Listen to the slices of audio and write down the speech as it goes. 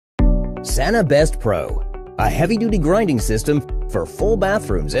Sfa Best Pro, a heavy-duty grinding system for full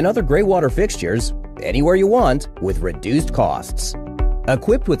bathrooms and other gray water fixtures anywhere you want with reduced costs.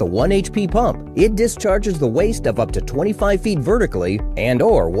 Equipped with a 1 HP pump, it discharges the waste of up to 25 feet vertically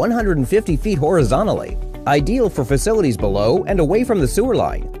and/or 150 feet horizontally. Ideal for facilities below and away from the sewer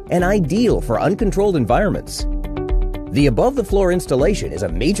line, and ideal for uncontrolled environments. The above-the-floor installation is a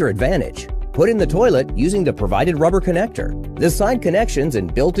major advantage. Put in the toilet using the provided rubber connector. The side connections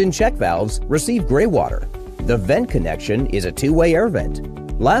and built-in check valves receive gray water. The vent connection is a two-way air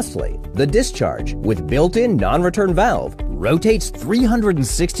vent. Lastly, the discharge with built-in non-return valve rotates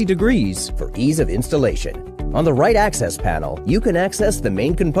 360 degrees for ease of installation. On the right access panel, you can access the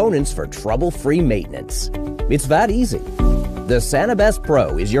main components for trouble-free maintenance. It's that easy. The Sfa Best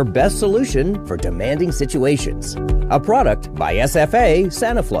Pro is your best solution for demanding situations. A product by Sfa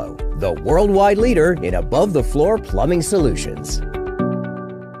Saniflow, the worldwide leader in above-the-floor plumbing solutions.